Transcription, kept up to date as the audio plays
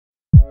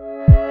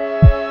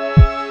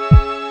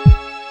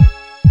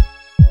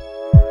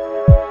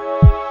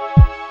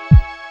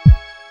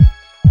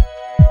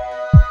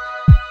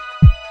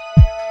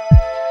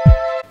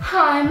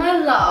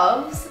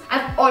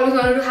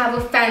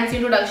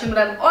introduction, but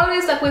I've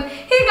always stuck with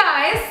hey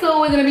guys,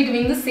 so we're going to be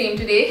doing the same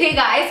today. Hey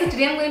guys, so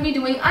today I'm going to be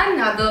doing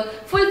another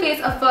full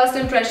face of first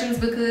impressions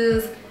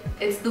because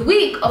it's the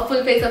week of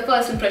full face of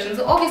first impressions.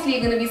 So obviously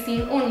you're going to be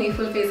seeing only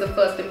full face of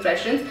first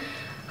impressions.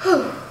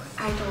 Whew,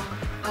 I talk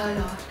a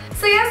lot.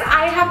 So yes,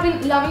 I have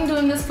been loving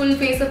doing this full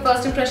face of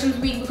first impressions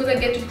week because I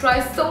get to try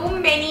so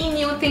many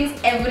new things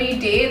every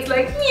day. It's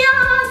like,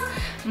 yes,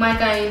 my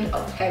kind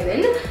of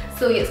heaven.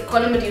 So yes,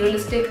 call it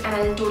materialistic and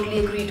I'll totally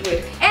agree to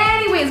it.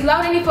 Anyways,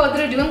 without any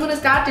further ado, I'm going to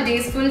start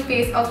today's full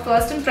face of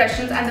first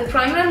impressions, and the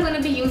primer I'm going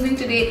to be using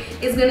today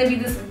is going to be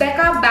this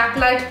Becca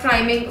backlight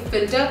priming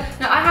filter.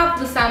 Now I have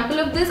the sample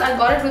of this. I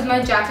got it with my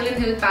Jaclyn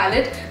Hill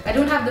palette. I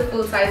don't have the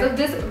full size of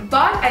this,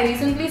 but I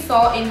recently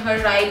saw in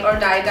her Ride or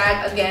Die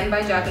tag again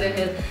by Jaclyn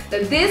Hill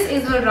that this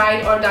is her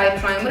Ride or Die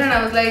primer, and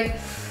I was like,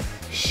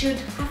 should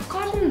have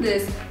gotten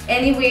this.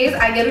 Anyways,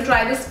 I get to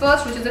try this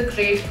first, which is a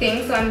great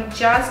thing, so I'm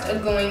just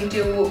going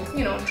to,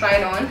 try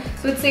it on.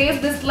 So it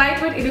says this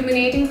lightweight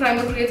illuminating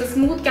primer creates a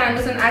smooth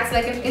canvas and acts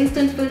like an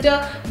instant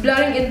filter,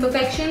 blurring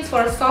imperfections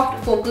for a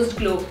soft focused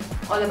glow.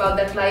 All about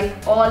that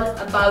life, all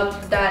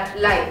about that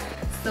life.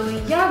 So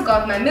yeah,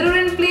 got my mirror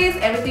in place,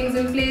 everything's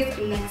in place,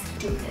 let's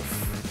do this.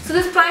 So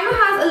this primer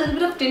has a little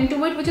bit of tint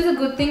to it, which is a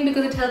good thing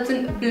because it helps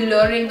in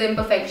blurring the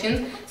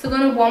imperfections. So I'm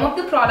going to warm up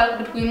the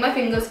product between my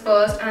fingers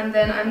first, and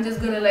then I'm just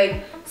going to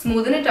like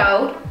smoothen it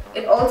out.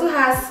 It also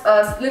has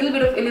a little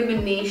bit of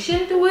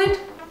illumination to it,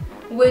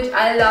 which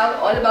I love,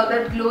 all about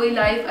that glowy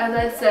life as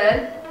I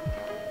said.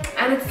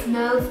 And it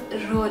smells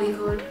really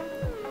good.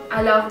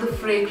 I love the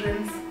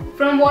fragrance.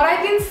 From what I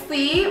can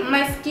see,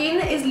 my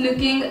skin is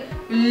looking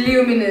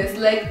luminous,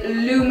 like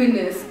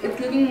luminous. It's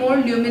looking more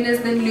luminous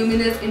than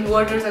luminous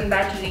inverters and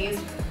batteries.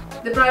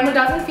 The primer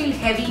doesn't feel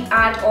heavy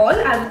at all.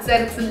 As it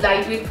said, it's a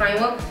lightweight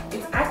primer.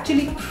 It's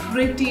actually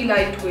pretty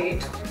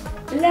lightweight.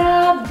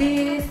 Love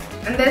this.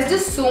 And there's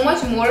just so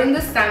much more in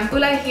this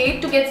sample. I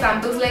hate to get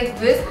samples like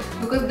this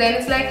because then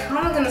it's like, how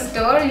am I gonna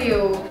stir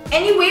you?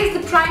 Anyways,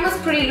 the primer's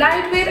pretty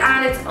lightweight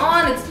and it's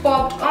on, it's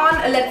popped on.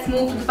 Let's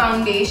move to the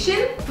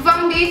foundation. For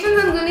foundations,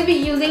 I'm going to be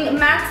using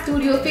MAC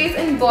Studio Face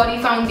and Body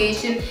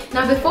Foundation.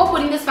 Now before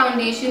putting this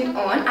foundation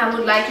on, I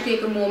would like to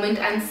take a moment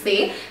and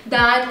say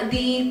that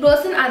the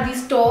person at the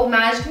store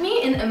matched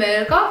me in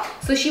America.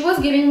 So she was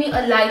giving me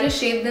a lighter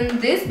shade than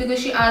this because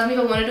she asked me if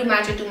I wanted to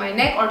match it to my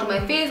neck or to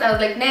my face. I was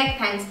like, neck,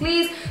 thanks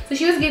please. So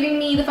she was giving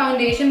me the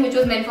foundation which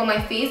was meant for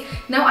my face.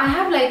 Now I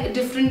have like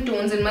different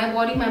tones in my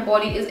body. My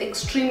body is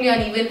extremely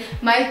uneven.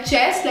 My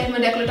chest, like my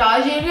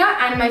décolletage area,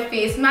 and my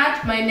face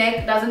match. My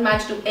neck doesn't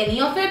match to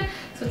any of it.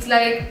 So it's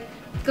like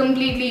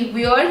completely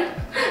weird.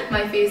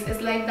 My face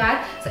is like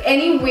that. So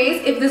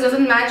anyways, if this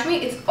doesn't match me,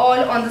 it's all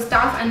on the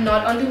staff and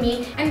not onto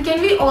me. And can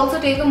we also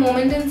take a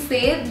moment and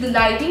say the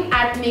lighting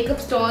at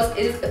makeup stores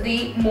is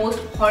the most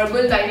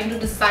horrible lighting to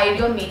decide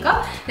your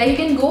makeup. Like you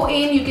can go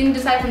in, you can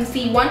decide from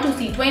C1 to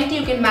C20,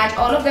 you can match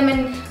all of them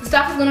and the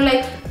staff is gonna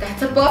like,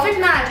 that's a perfect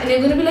match, and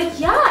you're gonna be like,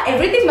 yeah,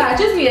 everything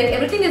matches me, like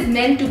everything is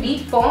meant to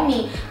be for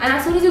me. And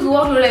as soon as you go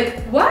out, you're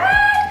like, what?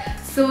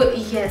 So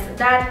yes,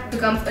 that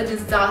becomes a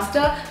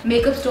disaster.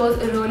 Makeup stores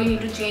really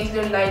need to change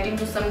their lighting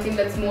to something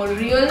that's more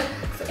real.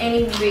 So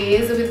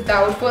anyways,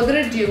 without further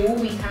ado,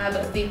 we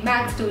have the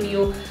MAC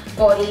Studio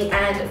Body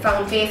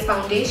and Face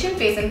Foundation,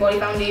 Face and Body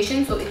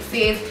Foundation. So it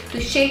says to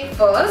shake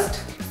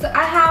first. So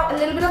I have a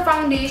little bit of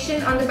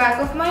foundation on the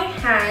back of my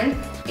hand.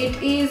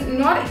 It is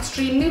not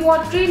extremely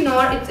watery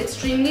nor it's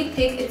extremely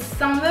thick. It's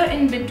somewhere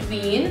in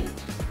between.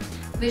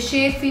 The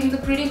shade seems a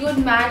pretty good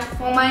match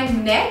for my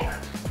neck.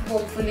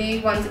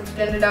 Hopefully once it's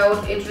blended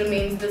out it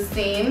remains the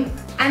same.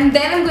 And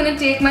then I'm going to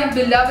take my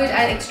beloved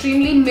and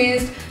extremely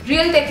missed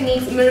Real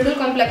Techniques Miracle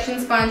Complexion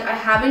Sponge. I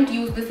haven't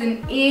used this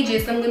in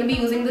ages, so I'm going to be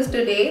using this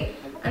today.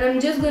 And I'm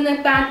just going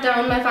to pat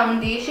down my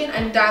foundation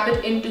and dab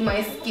it into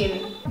my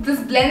skin. This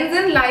blends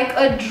in like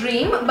a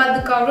dream,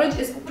 but the coverage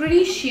is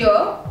pretty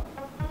sheer.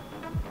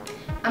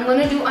 I'm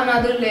going to do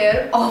another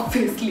layer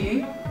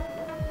obviously.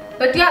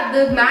 But yeah,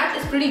 the match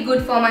is pretty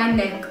good for my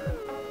neck.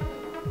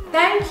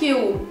 Thank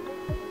you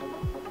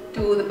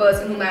to the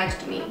person who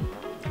matched me.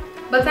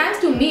 But thanks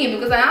to me,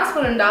 because I asked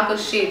for a darker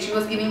shade, she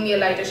was giving me a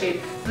lighter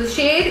shade. The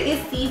shade is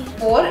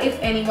C4 if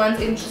anyone's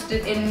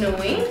interested in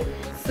knowing.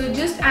 So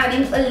just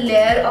adding a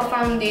layer of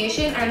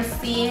foundation and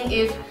seeing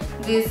if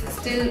this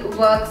still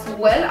works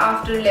well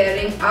after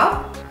layering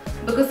up.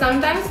 Because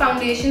sometimes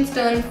foundations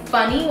turn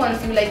funny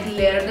once you like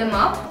layer them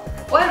up.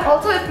 Oh, and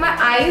also if my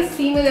eyes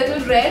seem a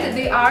little red,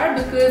 they are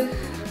because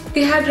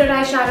they had red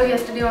eyeshadow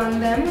yesterday on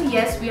them.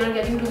 Yes, we are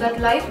getting to that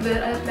life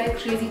where I apply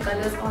crazy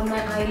colors on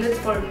my eyelids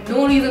for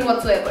no reason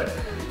whatsoever.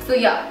 So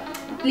yeah,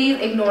 please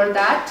ignore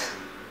that.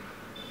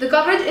 The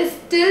coverage is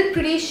still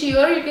pretty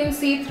sheer. You can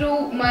see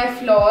through my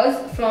flaws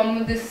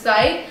from this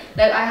side.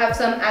 Like I have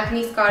some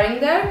acne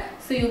scarring there,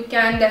 so you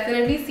can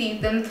definitely see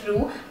them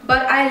through.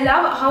 but I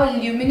love how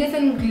luminous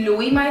and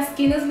glowy my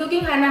skin is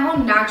looking and how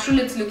natural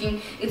it's looking.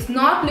 It's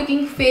not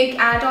looking fake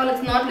at all,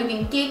 it's not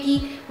looking cakey,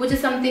 which is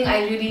something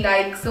I really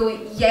like. So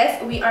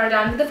yes, we are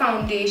done with the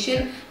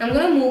foundation. I'm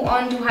going to move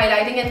on to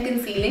highlighting and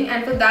concealing,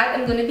 and for that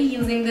I'm going to be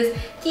using this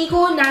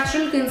Kiko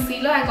natural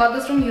concealer. I got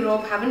this from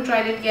Europe, haven't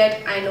tried it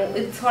yet. I know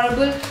it's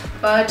horrible,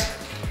 but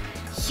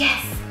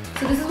yes.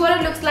 So this is what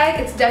it looks like.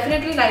 It's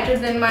definitely lighter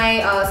than my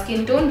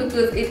skin tone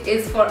because it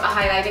is for a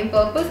highlighting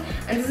purpose,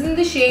 and this is in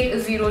the shade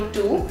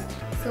 02.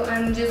 So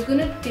I'm just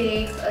gonna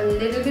take a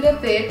little bit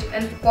of it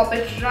and pop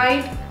it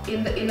right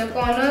in the inner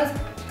corners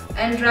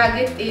and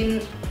drag it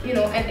in, you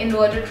know, an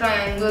inverted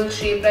triangle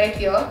shape right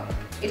here.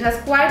 It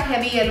has quite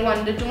heavy yellow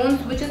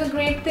undertones, which is a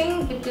great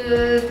thing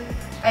because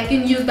I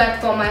can use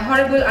that for my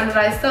horrible under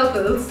eye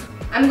circles.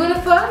 I'm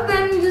gonna first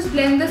then just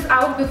blend this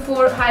out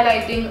before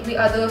highlighting the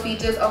other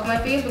features of my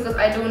face because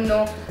I don't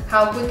know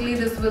how quickly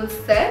this will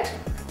set.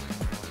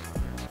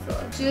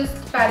 So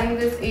just patting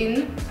this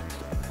in.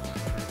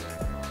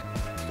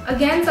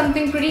 Again,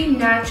 something pretty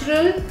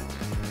natural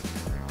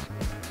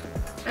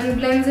and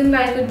blends in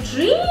like a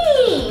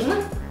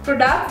dream.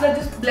 Products that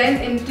just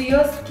blend into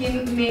your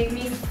skin make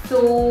me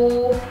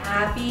so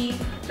happy.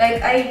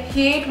 Like, I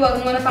hate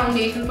working on a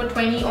foundation for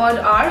 20 odd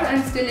hours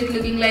and still it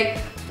looking like,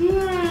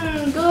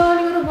 girl,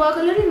 you gotta work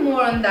a little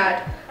more on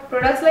that.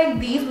 Products like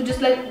these with just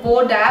like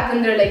 4 dabs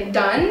and they're like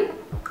done.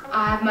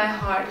 I have my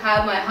heart,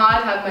 have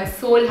my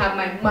soul, have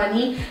my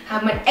money,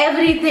 have my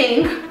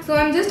everything. So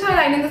I'm just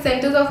highlighting the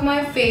centers of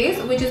my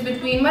face, which is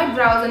between my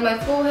brows and my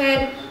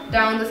forehead,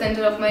 down the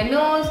center of my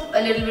nose,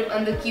 a little bit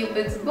on the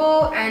cupid's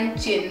bow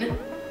and chin.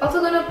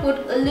 Also gonna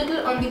put a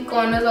little on the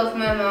corners of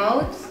my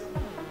mouth,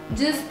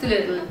 just a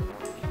little.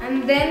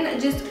 And then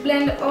just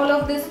blend all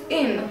of this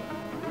in.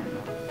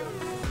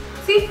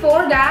 See,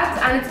 4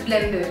 dabs and it's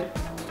blended.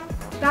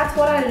 That's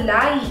what I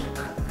like.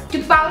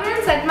 To powder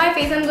and set my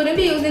face, I'm going to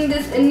be using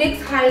this NYX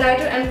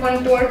Highlighter and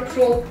Contour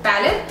Pro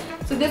palette.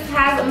 So this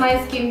has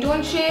my skin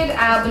tone shade,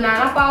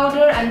 banana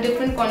powder and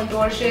different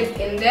contour shades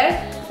in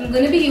there. So I'm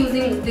going to be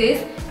using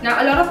this.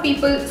 Now a lot of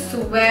people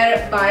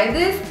swear by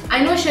this.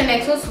 I know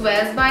XOXO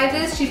swears by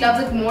this. She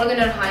loves it more than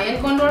her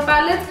high-end contour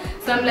palettes.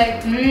 So I'm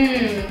like,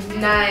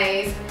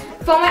 nice.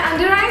 For my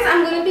under eyes,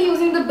 I'm going to be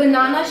using the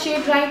banana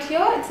shade right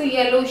here. It's a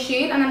yellow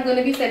shade and I'm going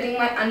to be setting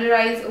my under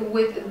eyes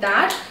with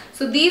that.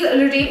 So these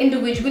rotate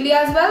individually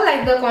as well,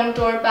 like the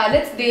contour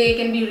palettes. They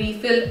can be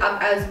refilled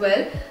up as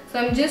well. So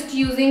I'm just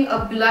using a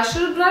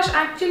blusher brush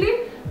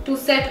actually to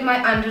set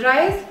my under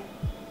eyes.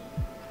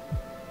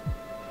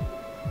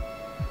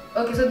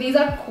 Okay, so these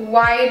are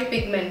quite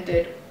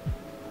pigmented.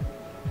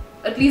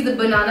 At least the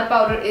banana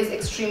powder is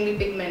extremely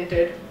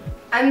pigmented.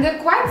 And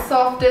they're quite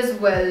soft as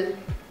well.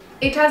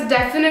 It has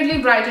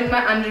definitely brightened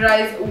my under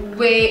eyes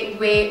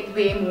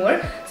way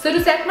more. So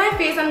to set my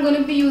face, I'm going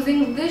to be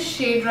using this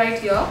shade right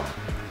here,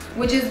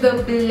 which is the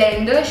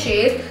blender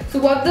shade. So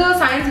what the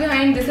science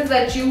behind this is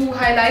that you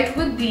highlight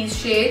with these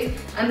shades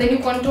and then you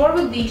contour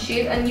with these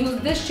shades and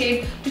use this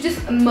shade to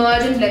just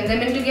merge and blend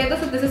them in together.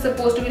 So this is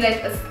supposed to be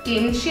like a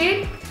skin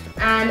shade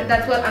and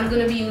that's what I'm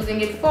going to be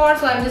using it for.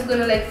 So I'm just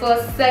going to like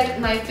first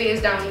set my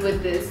face down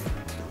with this.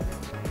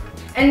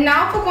 And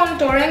now for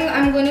contouring,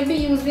 I'm going to be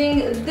using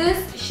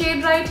this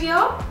shade right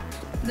here.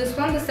 This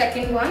one, the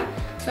second one.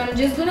 So I'm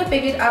just going to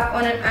pick it up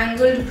on an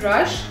angled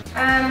brush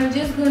and I'm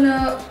just going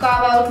to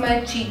carve out my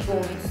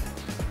cheekbones.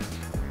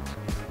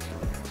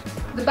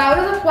 The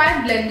powders are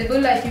quite blendable,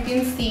 like you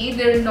can see,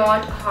 they're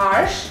not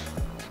harsh.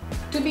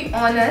 To be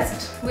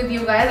honest with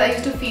you guys, I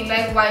used to feel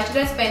like why should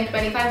I spend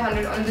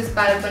 2500 on this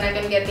palette when I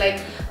can get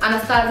like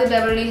Anastasia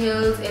Beverly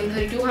Hills in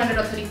 3200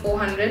 or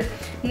 3400.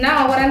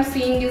 Now what I'm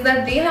seeing is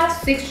that they have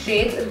 6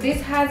 shades,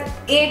 this has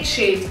 8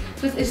 shades.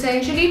 So it's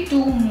essentially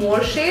 2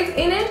 more shades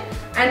in it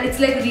and it's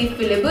like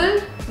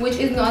refillable, which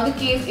is not the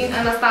case in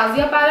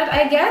Anastasia palette,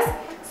 I guess.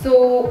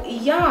 So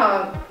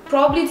yeah,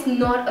 probably it's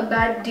not a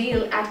bad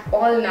deal at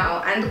all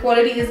now and the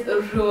quality is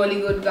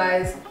really good,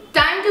 guys.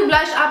 Time to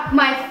blush up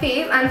my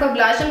face, and for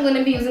blush I'm going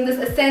to be using this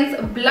Essence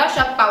Blush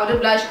Up Powder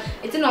Blush.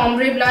 It's an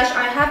ombre blush.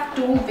 I have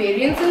 2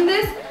 variants in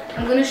this.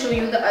 I'm going to show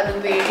you the other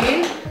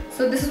variant.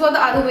 So this is what the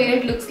other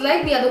variant looks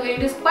like. The other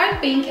variant is quite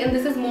pink and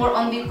this is more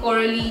on the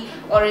corally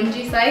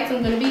orangey side. So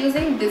I'm going to be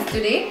using this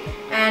today.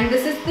 And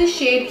this is the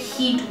shade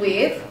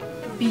Heatwave.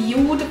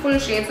 Beautiful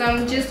shade. So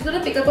I'm just going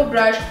to pick up a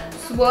brush,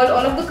 swirl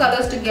all of the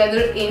colors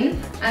together in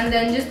and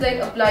then just like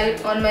apply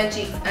it on my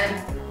cheeks,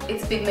 and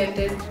it's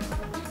pigmented.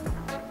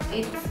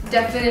 It's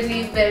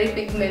definitely very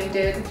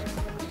pigmented.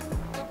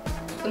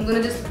 So I'm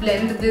gonna just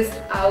blend this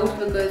out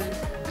because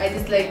I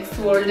just like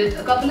swirled it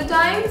a couple of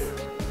times.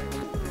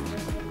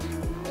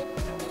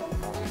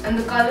 And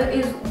the color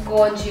is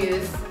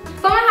gorgeous.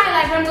 For my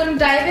highlighter, I'm going to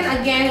dive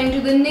in again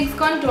into the NYX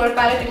Contour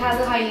palette. It has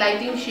a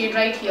highlighting shade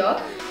right here.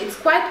 It's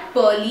quite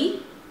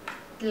pearly,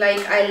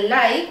 like I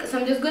like. So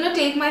I'm just going to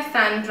take my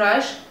fan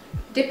brush,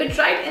 dip it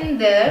right in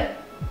there,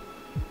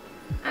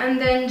 and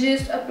then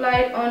just apply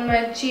it on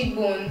my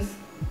cheekbones.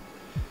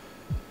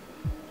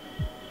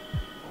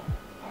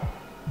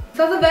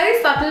 So it's a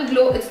very subtle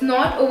glow. It's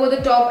not over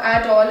the top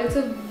at all. It's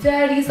a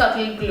very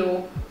subtle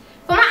glow.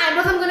 For my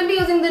eyebrows, I'm going to be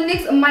using the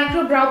NYX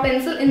Micro Brow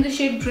Pencil in the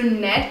shade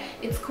Brunnette.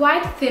 It's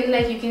quite thin,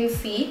 like you can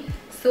see.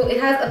 So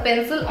it has a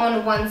pencil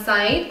on one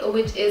side,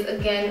 which is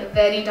again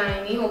very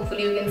tiny.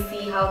 Hopefully you can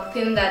see how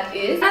thin that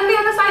is. And the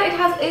other side, it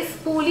has a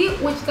spoolie,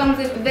 which comes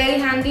in very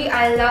handy.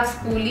 I love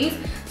spoolies.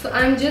 So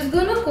I'm just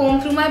going to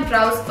comb through my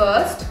brows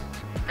first.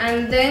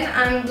 And then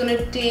I'm going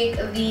to take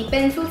the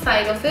pencil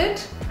side of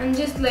it and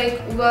just like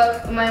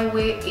work my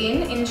way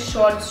in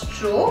short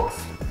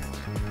strokes.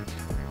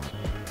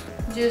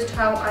 Just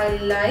how I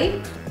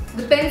like.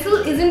 The pencil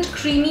isn't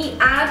creamy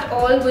at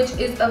all, which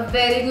is a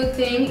very good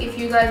thing. If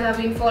you guys have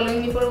been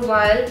following me for a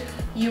while,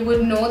 you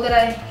would know that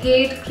I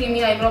hate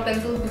creamy eyebrow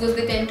pencils because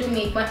they tend to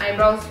make my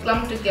eyebrows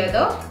clump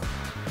together.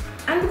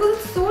 And because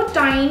it's so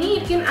tiny,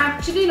 it can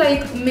actually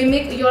like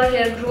mimic your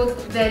hair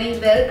growth very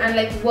well and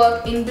like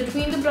work in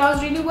between the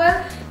brows really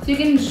well. So you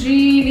can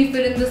really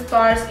fill in the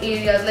sparse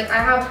areas. Like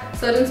I have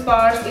certain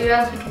sparse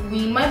areas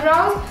between my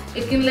brows.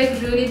 It can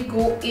like really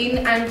go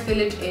in and fill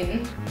it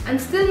in and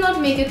still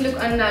not make it look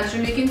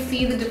unnatural. You can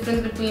see the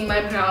difference between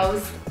my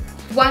brows.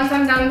 Once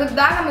I'm done with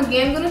that, I'm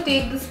again going to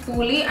take the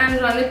spoolie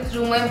and run it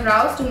through my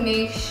brows to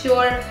make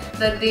sure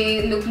that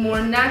they look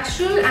more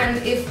natural, and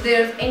if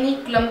there's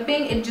any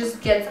clumping, it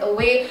just gets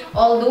away.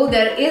 Although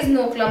there is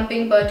no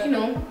clumping, but you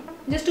know,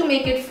 just to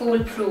make it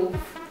foolproof.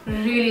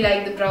 Really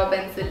like the brow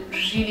pencil,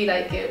 really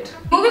like it.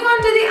 Moving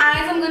on to the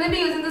eyes, I'm going to be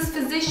using this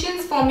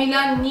Physicians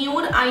Formula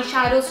Nude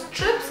Eyeshadow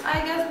Strips,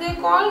 I guess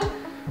they're called.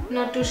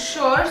 Not too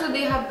sure. So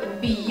they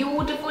have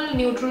beautiful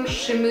neutral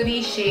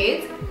shimmery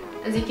shades,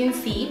 as you can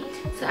see.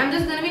 So I'm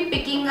just going to be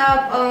picking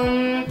up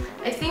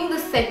I think the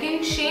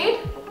second shade.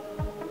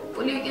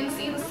 Hopefully you can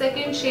see the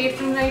second shade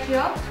from right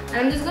here. And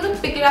I'm just going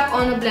to pick it up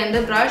on a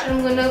blender brush and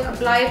I'm going to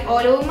apply it all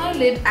over my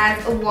lid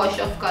as a wash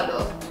of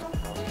color.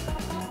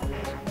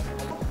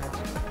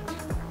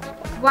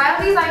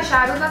 While these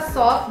eyeshadows are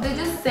soft, they're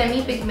just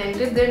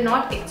semi-pigmented. They're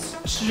not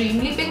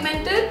extremely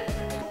pigmented.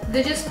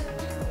 They're just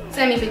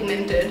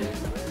semi-pigmented.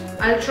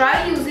 I'll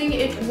try using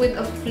it with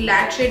a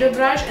flat shader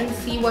brush and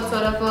see what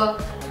sort of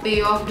a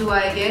payoff do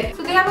I get.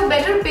 So they have a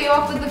better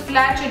payoff with the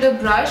flat shader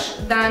brush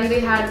than they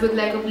had with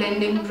like a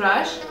blending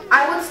brush.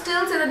 I would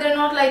still say that they're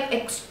not like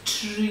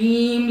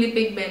extremely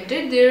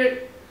pigmented.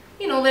 They're,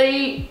 you know,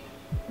 very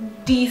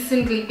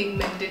decently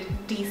pigmented,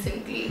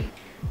 decently.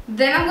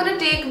 Then I'm going to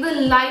take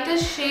the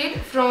lightest shade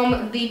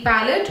from the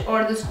palette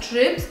or the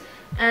strips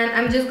and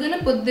I'm just going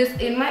to put this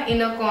in my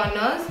inner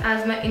corners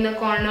as my inner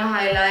corner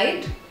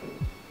highlight.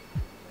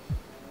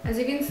 As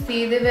you can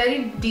see, they're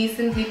very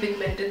decently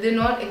pigmented. They're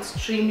not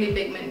extremely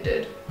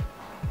pigmented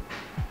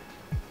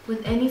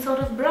with any sort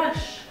of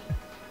brush.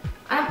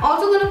 I'm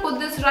also going to put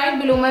this right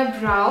below my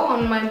brow,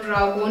 on my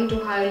brow bone, to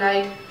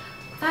highlight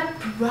that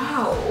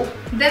brow.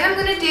 Then I'm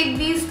going to take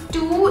these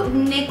two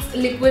NYX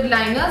liquid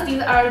liners.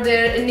 These are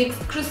their NYX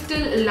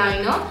Crystal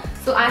Liner.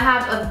 So I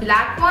have a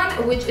black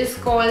one which is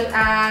called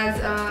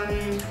as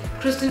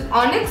Crystal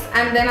Onyx,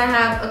 and then I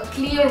have a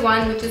clear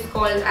one which is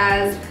called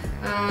as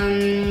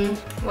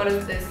what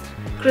is this?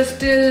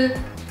 Crystal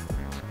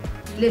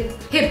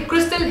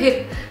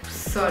Hip.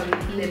 Sorry,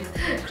 lip.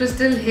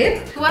 Crystal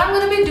Hip. So what I'm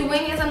going to be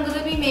doing is I'm going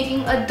to be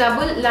making a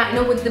double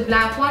liner with the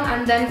black one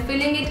and then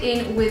filling it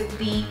in with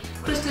the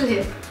Crystal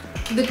Hip.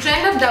 The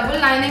trend of double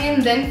lining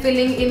and then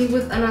filling in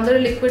with another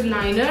liquid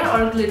liner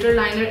or glitter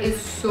liner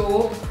is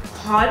so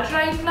hot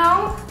right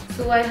now.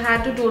 So I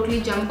had to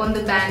totally jump on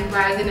the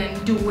bandwagon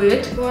and do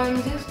it. So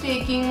I'm just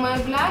taking my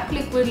black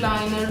liquid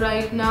liner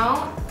right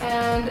now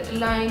and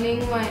lining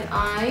my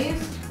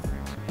eyes.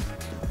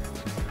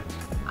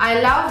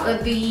 I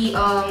love the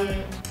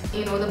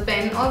you know, the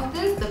pen of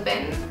this,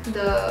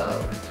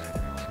 the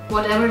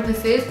whatever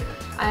this is.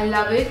 I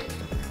love it.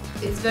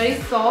 It's very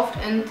soft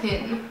and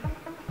thin.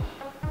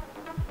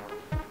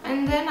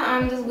 And then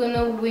I'm just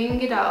gonna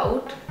wing it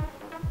out.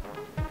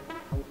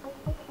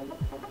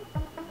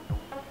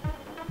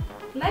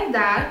 Like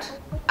that.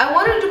 I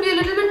want it to be a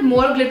little bit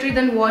more glittery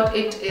than what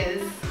it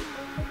is.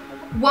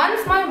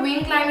 Once my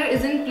wing liner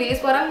is in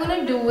place, what I'm going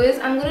to do is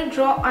I'm going to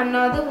draw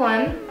another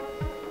one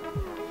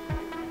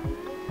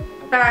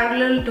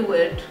parallel to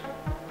it.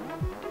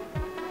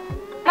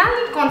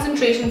 I need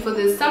concentration for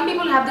this. Some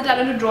people have the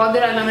talent to draw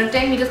their eyeliner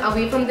 10 meters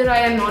away from their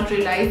eye and not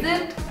realize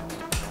it.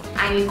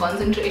 I need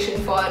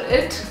concentration for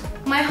it.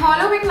 My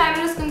hollow wing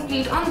liner is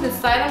complete on this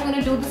side. I'm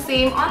going to do the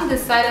same on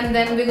this side and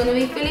then we're going to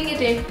be filling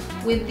it in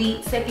with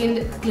the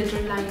second glitter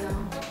liner.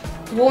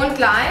 Won't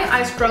lie,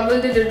 I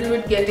struggled a little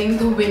with getting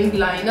the wing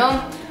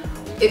liner.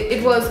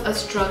 It was a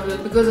struggle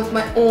because of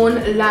my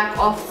own lack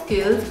of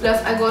skills.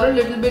 Plus I got a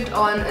little bit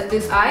on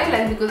this eye,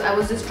 like because I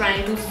was just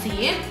trying to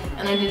see it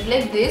and I did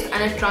like this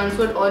and it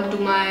transferred onto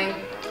my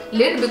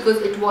lid because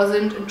it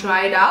wasn't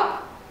dried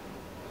up.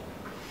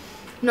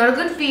 Not a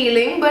good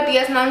feeling, but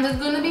yes, now I'm just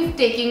going to be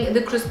taking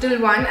the crystal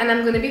one and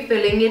I'm going to be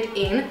filling it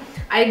in.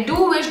 I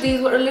do wish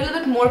these were a little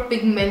bit more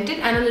pigmented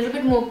and a little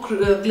bit more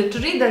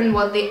glittery than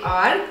what they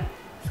are.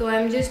 So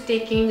I'm just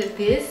taking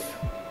this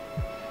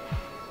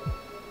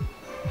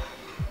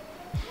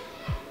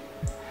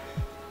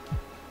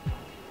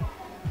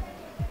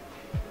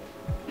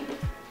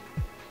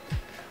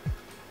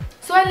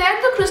So I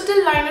layered the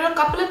crystal liner a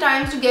couple of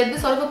times to get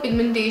this sort of a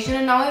pigmentation,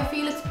 and now I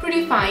feel it's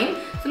pretty fine.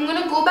 So I'm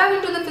going to go back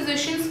into the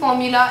Physicians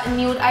Formula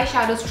nude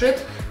eyeshadow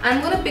strips. I'm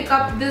going to pick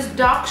up this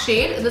dark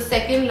shade, the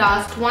second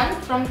last one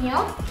from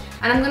here.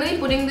 And I'm going to be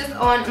putting this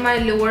on my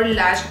lower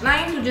lash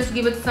line to just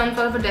give it some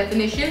sort of a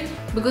definition,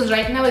 because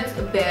right now it's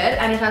bare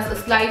and it has a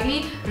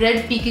slightly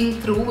red peeking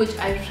through, which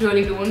I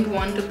really don't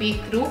want to peek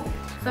through.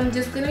 So I'm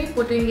just going to be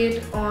putting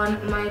it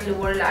on my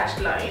lower lash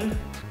line.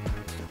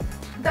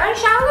 The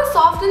eyeshadow is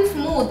soft and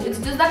smooth, it's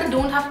just that I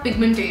don't have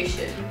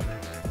pigmentation.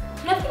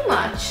 Nothing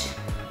much.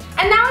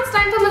 And now it's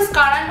time for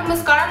mascara, and for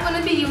mascara I'm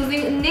going to be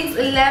using NYX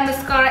Le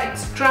Mascara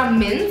Extra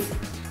Mince,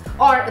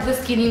 or the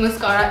Skinny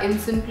mascara in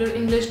simpler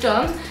English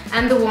terms.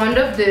 And the wand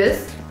of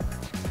this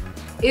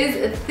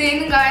is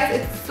thin, guys.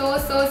 It's so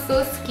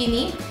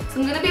skinny. So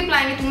I'm going to be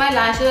applying it to my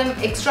lashes. I'm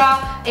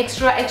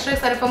extra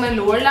excited for my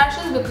lower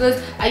lashes because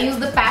I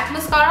used the pack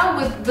mascara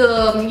with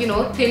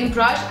the thin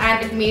brush,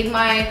 and it made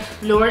my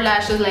lower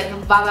lashes like a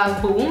baba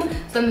boom.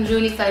 So I'm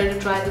really excited to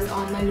try this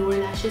on my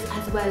lower lashes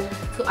as well.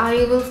 So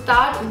I will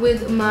start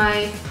with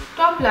my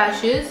top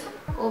lashes.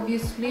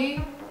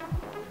 Obviously,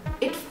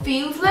 it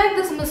feels like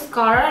this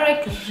mascara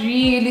like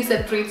really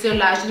separates your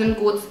lashes and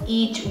coats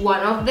each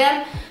one of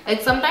them.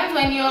 Like sometimes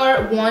when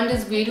your wand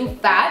is way too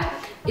fat,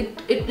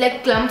 it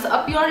like clumps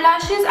up your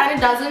lashes and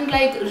it doesn't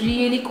like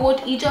really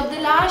coat each of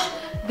the lash.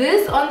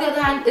 This on the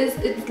other hand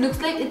it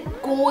looks like it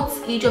coats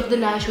each of the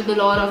lash with a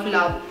lot of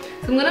love.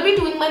 So I'm gonna be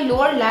doing my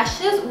lower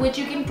lashes, which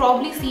you can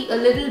probably see a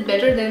little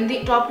better than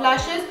the top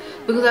lashes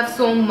because I have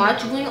so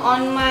much going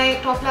on my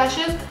top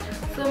lashes.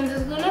 So I'm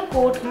just gonna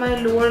coat my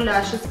lower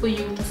lashes for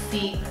you to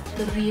see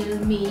the real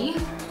me,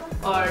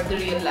 or the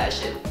real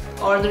lashes,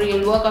 or the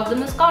real work of the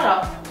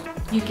mascara.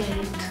 You get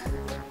it.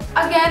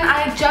 Again,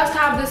 I just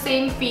have the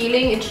same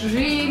feeling. It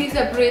really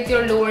separates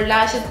your lower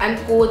lashes and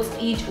coats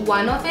each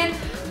one of it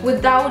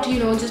without,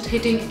 just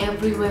hitting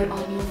everywhere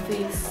on your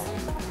face.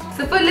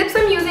 So for lips,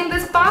 I'm using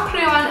this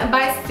crayon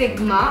by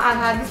Sigma. I've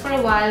had this for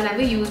a while,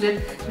 never used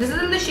it. This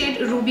is in the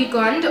shade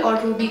Rubicund or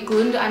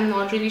Rubicund. I'm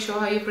not really sure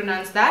how you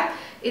pronounce that.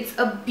 It's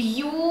a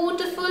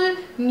beautiful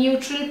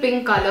neutral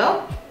pink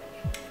color.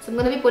 So I'm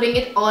going to be putting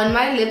it on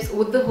my lips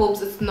with the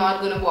hopes it's not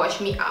going to wash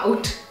me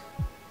out.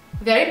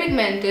 Very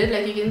pigmented,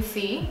 like you can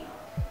see,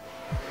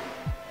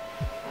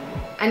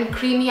 and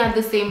creamy at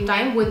the same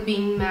time with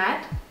being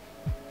matte.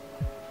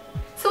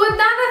 So with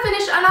that, I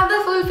finished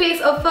another full face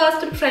of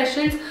first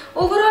impressions.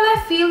 Overall,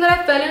 I feel that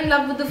I fell in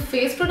love with the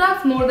face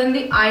products more than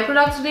the eye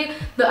products today.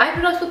 The eye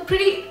products were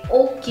pretty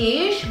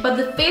okay-ish, but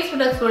the face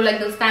products were like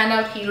the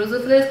standout heroes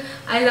of this.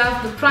 I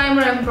love the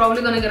primer. I'm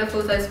probably gonna get a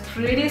full size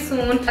pretty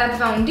soon. The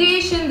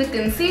foundation, the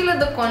concealer,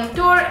 the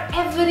contour,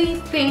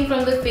 everything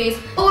from the face.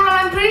 Overall,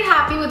 I'm pretty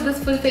happy with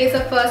this full face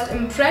of first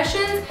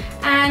impressions.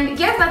 And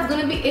yes, that's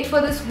gonna be it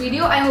for this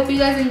video. I hope you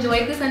guys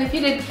enjoyed this, and if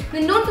you did,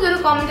 then don't forget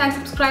to comment and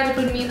subscribe. It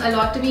would mean a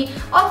lot to me.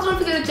 Also, don't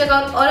forget to check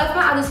out all of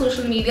my other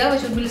social media,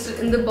 which will be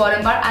listed in the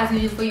bottom bar as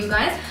usual for you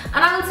guys.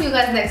 And I will see you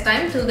guys next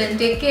time. Till then,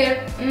 take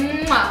care.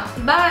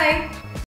 Mwah. Bye.